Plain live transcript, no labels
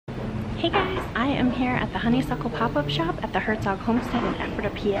Hey guys, I am here at the Honeysuckle pop-up shop at the Herzog Homestead in Ephrata,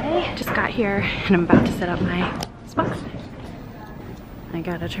 PA. Just got here and I'm about to set up my spots. I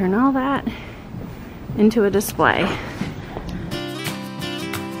gotta turn all that into a display.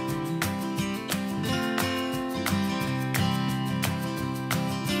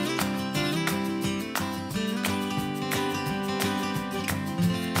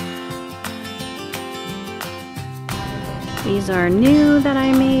 These are new that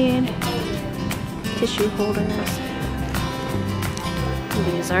I made. Tissue holders.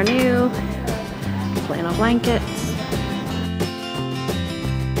 These are new. Flannel blankets.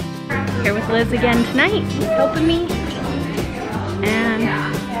 Here with Liz again tonight. She's helping me. And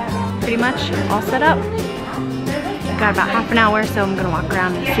pretty much all set up. Got about half an hour, so I'm gonna walk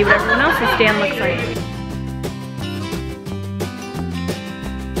around and see what everyone else's stand looks like.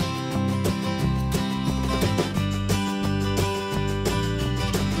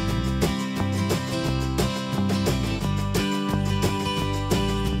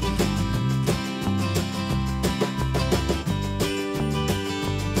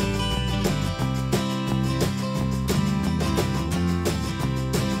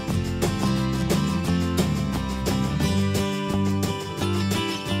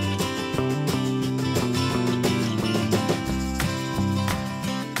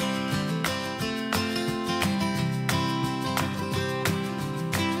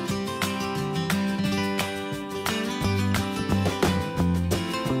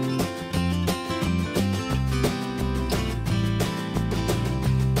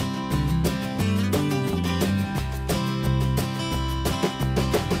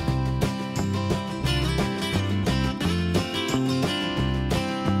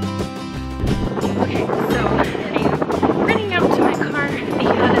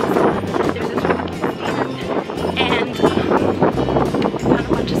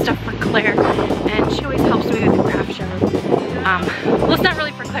 And she always helps me with the craft show. Well, it's not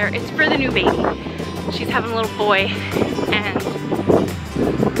really for Claire, it's for the new baby. She's having a little boy, and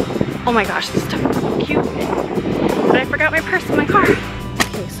oh my gosh, this stuff is so cute. But I forgot my purse in my car.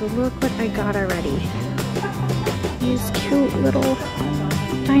 Okay, so look what I got already. These cute little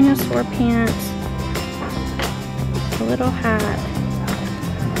dinosaur pants, a little hat,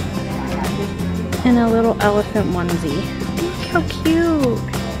 and a little elephant onesie. Look how cute.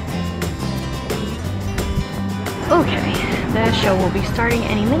 Okay, the show will be starting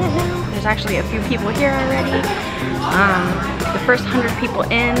any minute now. There's actually a few people here already. The first 100 people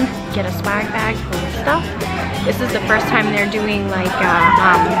in get a swag bag full of stuff. This is the first time they're doing like a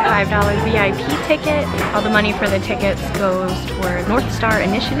 $5 VIP ticket. All the money for the tickets goes toward North Star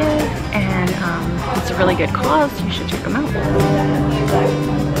Initiative, and it's a really good cause. You should check them out.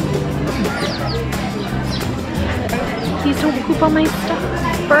 Please don't poop on my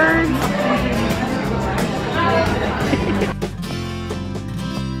stuff, birds.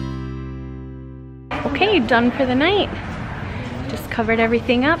 Okay, done for the night. Just covered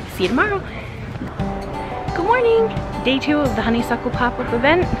everything up. See you tomorrow. Good morning. Day 2 of the Honeysuckle pop-up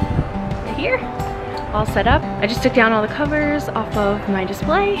event. We're here, all set up. I just took down all the covers off of my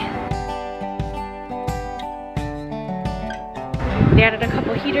display. They added a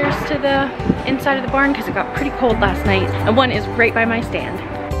couple heaters to the inside of the barn because it got pretty cold last night. And one is right by my stand.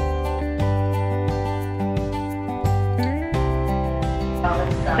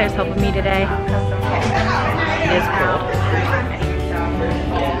 Claire's helping me today. It is cold.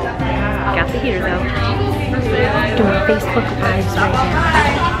 Got the heater though. Doing Facebook Lives right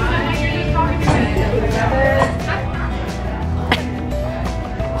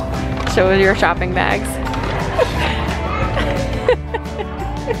now. Show your shopping bags.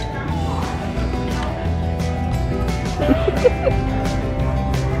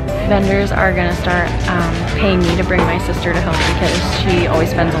 Vendors are gonna start paying me to bring my sister to help because she always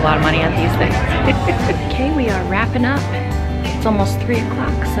spends a lot of money on these things. Okay, we are wrapping up. It's almost 3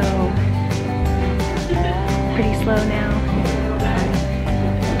 o'clock, so pretty slow now.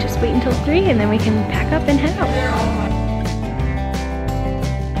 Just wait until 3 and then we can pack up and head out.